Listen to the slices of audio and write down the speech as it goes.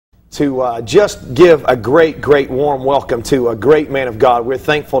to just give a great warm welcome to a great man of God. We're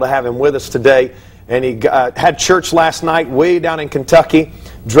thankful to have him with us today. And he had church last night way down in Kentucky,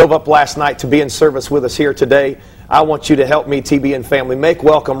 drove up last night to be in service with us here today. I want you to help me, TBN family, make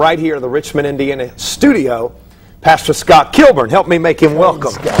welcome right here to the Richmond, Indiana studio, Pastor Scott Kilborn. Help me make him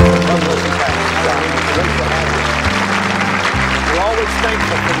welcome. We're always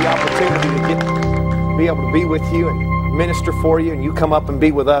thankful for the opportunity to be able to be with you and minister for you, and you come up and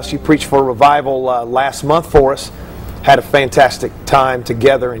be with us. You preached for a revival last month for us. Had a fantastic time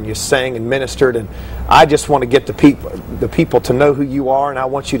together, and you sang and ministered, and I just want to get the people to know who you are, and I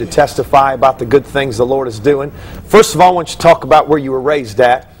want you to testify about the good things the Lord is doing. First of all, I want you to talk about where you were raised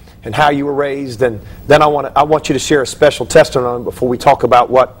at and how you were raised, and then I want you to share a special testimony before we talk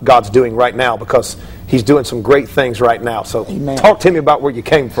about what God's doing right now, because He's doing some great things right now. So Amen. Talk to me about where you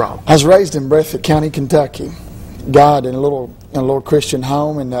came from. I was raised in Breathitt County, Kentucky. God in a little Christian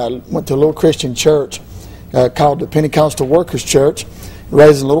home, and went to a little Christian church called the Pentecostal Workers Church,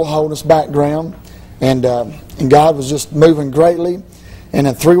 raised in a little holiness background, and God was just moving greatly. And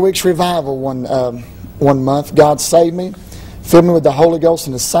in 3 weeks revival one month, God saved me, filled me with the Holy Ghost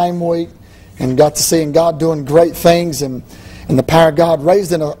in the same week, and got to seeing God doing great things and the power of God.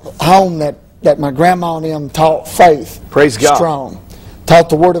 Raised in a home that my grandma and them taught faith. Praise God. Strong. Taught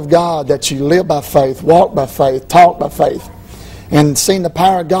the Word of God, that you live by faith, walk by faith, talk by faith, and seen the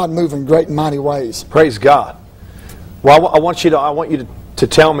power of God move in great and mighty ways. Praise God. Well, I want you to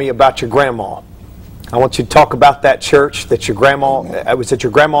tell me about your grandma. I want you to talk about that church that your grandma, was that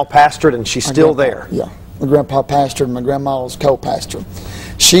your grandma pastored, and she's still there. Yeah, my grandpa pastored, and my grandma was co-pastor.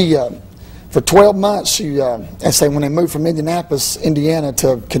 She, for 12 months, when they moved from Indianapolis, Indiana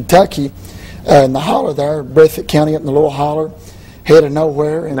to Kentucky, in the holler there, Breathitt County, up in the little holler, head of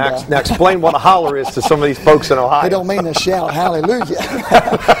nowhere. And, now explain what a holler is to some of these folks in Ohio. They don't mean to shout hallelujah.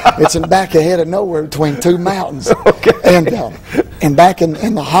 It's in back of head of nowhere between two mountains. Okay. And back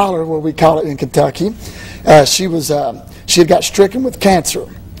in the holler, where we call it in Kentucky, she had got stricken with cancer.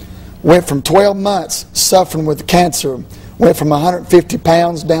 Went from 12 months suffering with cancer. Went from 150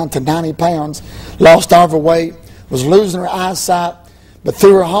 pounds down to 90 pounds. Lost all of her weight. Was losing her eyesight. But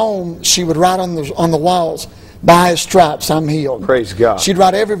through her home, she would write on the walls, "By His stripes I'm healed." Praise God. She'd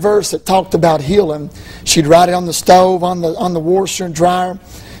write every verse that talked about healing. She'd write it on the stove, on the washer and dryer.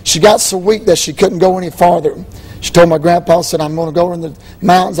 She got so weak that she couldn't go any farther. She told my grandpa, said, "I'm going to go in the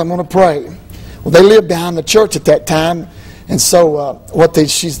mountains, I'm going to pray." Well, they lived behind the church at that time. And so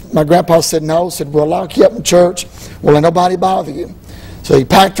my grandpa said no, said, "We'll lock you up in church. We'll let nobody bother you." So he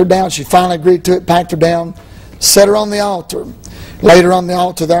packed her down. She finally agreed to it, packed her down, set her on the altar. Laid her on the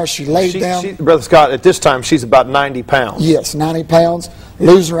altar there. She laid down. Brother Scott, at this time, she's about 90 pounds. Yes, 90 pounds.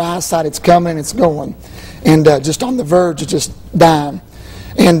 Losing her eyesight. It's coming. It's going. And just on the verge of just dying.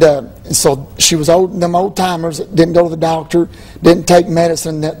 And so she was them old timers that didn't go to the doctor, didn't take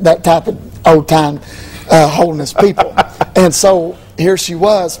medicine, that type of old time holiness people. And so here she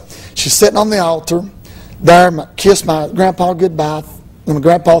was. She's sitting on the altar there, kissed my grandpa goodbye. And my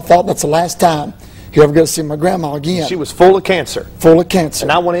grandpa thought that's the last time he'll ever go to see my grandma again. She was full of cancer. Full of cancer.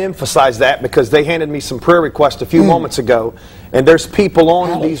 And I want to emphasize that because they handed me some prayer requests a few moments ago, and there's people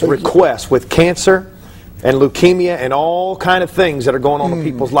on these requests with cancer and leukemia and all kind of things that are going on in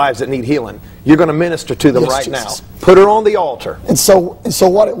people's lives that need healing. You're going to minister to them right now. Put her on the altar. And so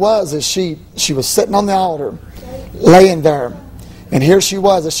what it was is she was sitting on the altar, laying there, and here she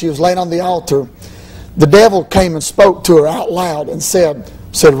was as she was laying on the altar. The devil came and spoke to her out loud and said,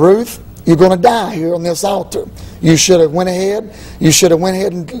 "Ruth, you're going to die here on this altar. You should have went ahead. You should have went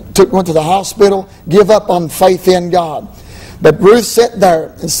ahead and went to the hospital. Give up on faith in God." But Ruth sat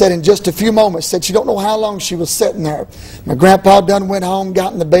there and said in just a few moments, said she don't know how long she was sitting there. My grandpa done went home,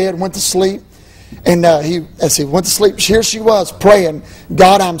 got in the bed, went to sleep. And as he went to sleep, here she was praying,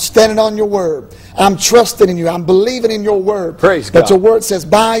 "God, I'm standing on your word. I'm trusting in you. I'm believing in your word." Praise God. That your word says,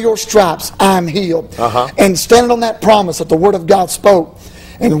 "By your stripes, I'm healed." And standing on that promise that the word of God spoke.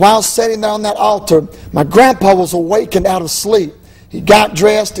 And while sitting there on that altar, my grandpa was awakened out of sleep. He got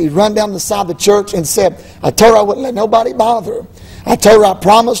dressed, he run down the side of the church and said, "I told her I wouldn't let nobody bother her. I told her I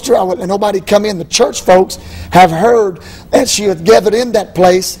promised her I wouldn't let nobody come in." The church folks have heard that she had gathered in that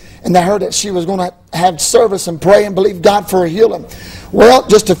place, and they heard that she was going to have service and pray and believe God for a healing. Well,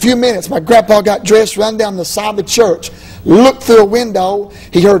 just a few minutes, my grandpa got dressed, run down the side of the church, looked through a window,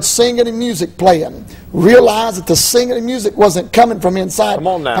 he heard singing and music playing. Realized that the singing and music wasn't coming from inside, Come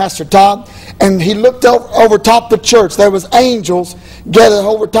on now. Pastor Todd. And he looked over top the church. There was angels gathered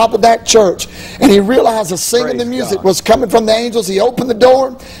over top of that church. And he realized the singing and music was coming from the angels. He opened the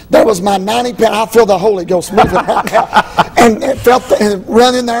door. There was my 90-pound. I feel the Holy Ghost moving right now. And it felt and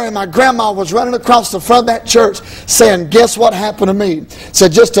run in there. And my grandma was running across the front of that church saying, guess what happened to me?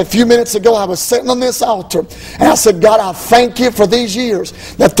 Said, just a few minutes ago I was sitting on this altar. And I said, God, I thank you for these years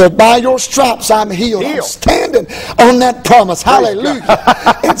that by your stripes I'm healed. I'm standing on that promise. Hallelujah.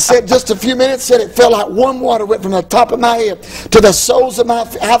 And said just a few minutes, said it felt like warm water went from the top of my head to the soles of my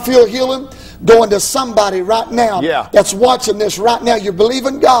feet. I feel healing going to somebody right now that's watching this right now. You believe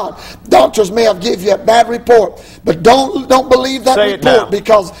in God. Doctors may have given you a bad report, but don't believe that report,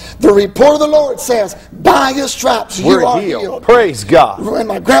 because the report of the Lord says, by his stripes you are healed. Praise God. And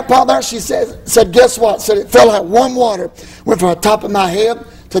my grandpa there, she said, guess what? Said it felt like warm water went from the top of my head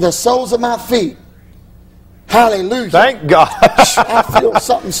to the soles of my feet. Hallelujah. Thank God. I feel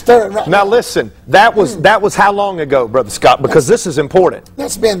something stirring right now. Now listen, that was how long ago, Brother Scott? Because this is important.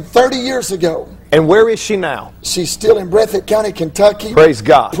 That's been 30 years ago. And where is she now? She's still in Breathitt County, Kentucky. Praise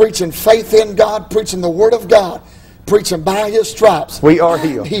God. Preaching faith in God, preaching the Word of God, preaching by his stripes. We are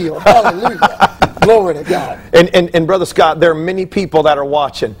healed. Healed. Hallelujah. Glory to God. And Brother Scott, there are many people that are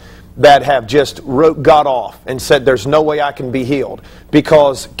watching that have just wrote God off and said there's no way I can be healed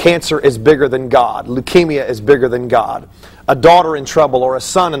because cancer is bigger than God. Leukemia is bigger than God. A daughter in trouble or a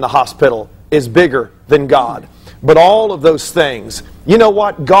son in the hospital is bigger than God. But all of those things, you know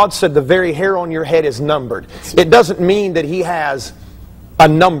what? God said the very hair on your head is numbered. It doesn't mean that he has a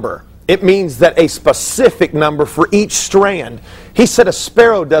number. It means that a specific number for each strand. He said a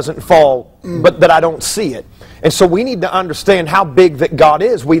sparrow doesn't fall, but that I don't see it. And so we need to understand how big that God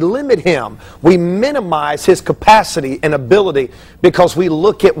is. We limit him. We minimize his capacity and ability because we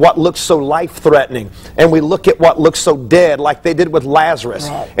look at what looks so life-threatening and we look at what looks so dead, like they did with Lazarus,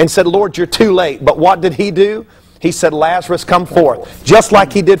 and said, Lord, you're too late. But what did he do? He said, Lazarus, come forth. Just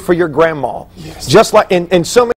like he did for your grandma. Just like, and so many